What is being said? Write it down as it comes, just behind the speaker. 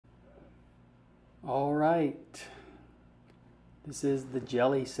All right, this is the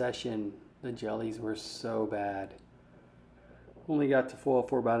jelly session. The jellies were so bad. Only got to foil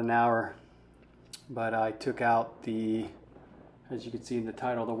for about an hour, but I took out the, as you can see in the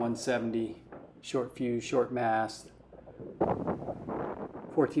title, the 170 short fuse, short mast,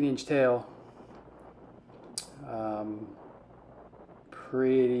 14-inch tail.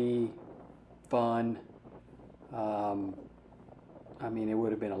 Pretty fun. I mean, it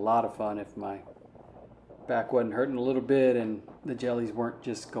would have been a lot of fun if my back wasn't hurting a little bit and the jellies weren't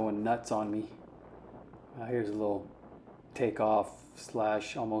just going nuts on me. Here's a little takeoff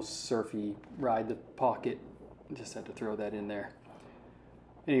slash almost surfy ride the pocket. Just had to throw that in there.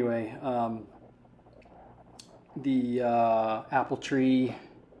 Anyway, the Appletree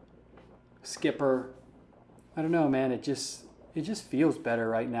Skipper, I don't know, man, it just feels better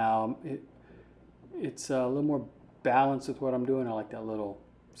right now. It's a little more balanced with what I'm doing. I like that little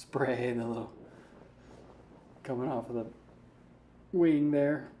spray and the little coming off of the wing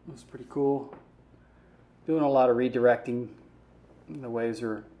there. It was pretty cool. Doing a lot of redirecting. The waves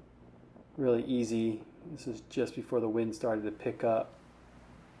are really easy. This is just before the wind started to pick up.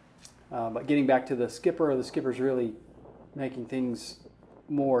 But getting back to the skipper's really making things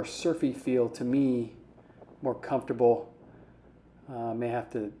more surfy feel to me, more comfortable. May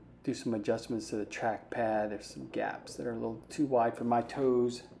have to do some adjustments to the track pad. There's some gaps that are a little too wide for my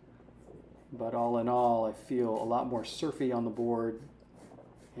toes. But all in all, I feel a lot more surfy on the board,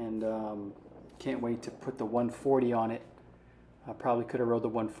 and can't wait to put the 140 on it. I probably could have rode the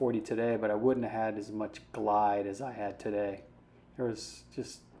 140 today, but I wouldn't have had as much glide as I had today. It was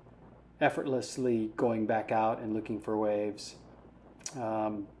just effortlessly going back out and looking for waves.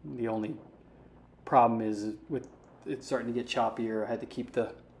 The only problem is with it starting to get choppier. I had to keep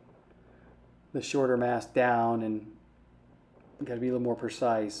the shorter mast down and got to be a little more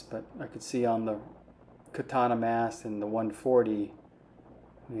precise, but I could see on the Katana mast and the 140,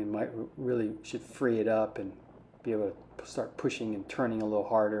 I mean, might really should free it up and be able to start pushing and turning a little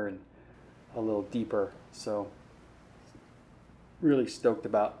harder and a little deeper. So really stoked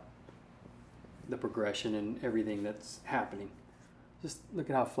about the progression and everything that's happening. Just look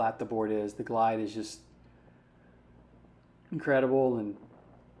at how flat the board is. The glide is just incredible, and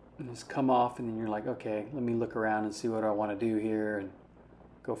just come off, and then you're like, okay, let me look around and see what I want to do here and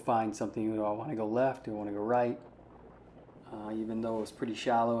go find something. Do I want to go left? Do I want to go right? Even though it was pretty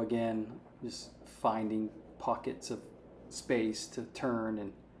shallow again, just finding pockets of space to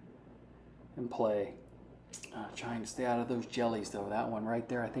turn and play. Trying to stay out of those jellies though. That one right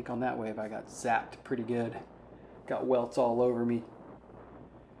there, I think on that wave I got zapped pretty good. Got welts all over me.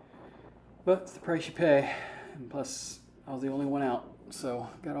 But it's the price you pay. And plus, I was the only one out. So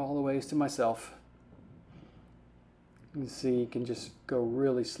got all the waves to myself. You can see you can just go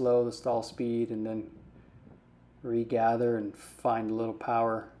really slow, the stall speed, and then regather and find a little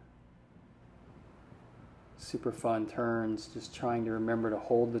power. Super fun turns, just trying to remember to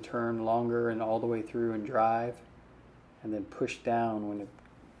hold the turn longer and all the way through and drive, and then push down when it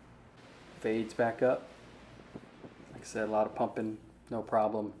fades back up. Like I said, a lot of pumping, no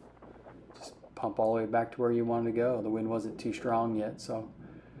problem. Just pump all the way back to where you wanted to go. The wind wasn't too strong yet, so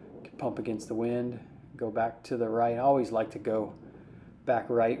you can pump against the wind, go back to the right. I always like to go back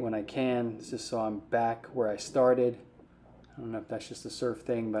right when I can, just so I'm back where I started. I don't know if that's just a surf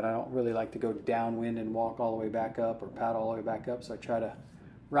thing, but I don't really like to go downwind and walk all the way back up or paddle all the way back up, so I try to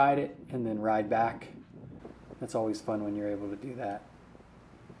ride it and then ride back. That's always fun when you're able to do that.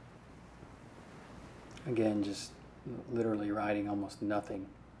 Again, just literally riding almost nothing.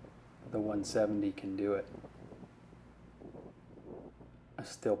 The 170 can do it. I'm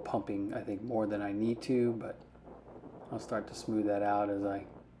still pumping, I think, more than I need to, but I'll start to smooth that out as I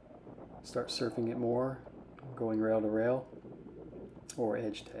start surfing it more, going rail to rail or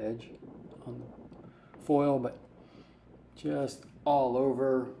edge to edge on the foil, but just all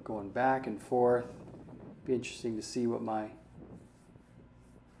over, going back and forth. Be interesting to see what my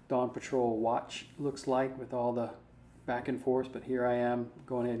Dawn Patrol watch looks like with all the back and forth, but here I am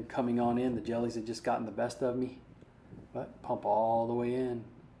going in, coming on in. The jellies had just gotten the best of me, but pump all the way in.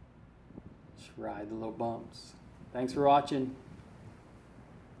 Just ride the little bumps. Thanks for watching.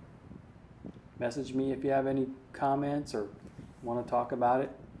 Message me if you have any comments or want to talk about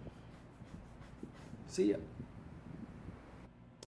it. See ya.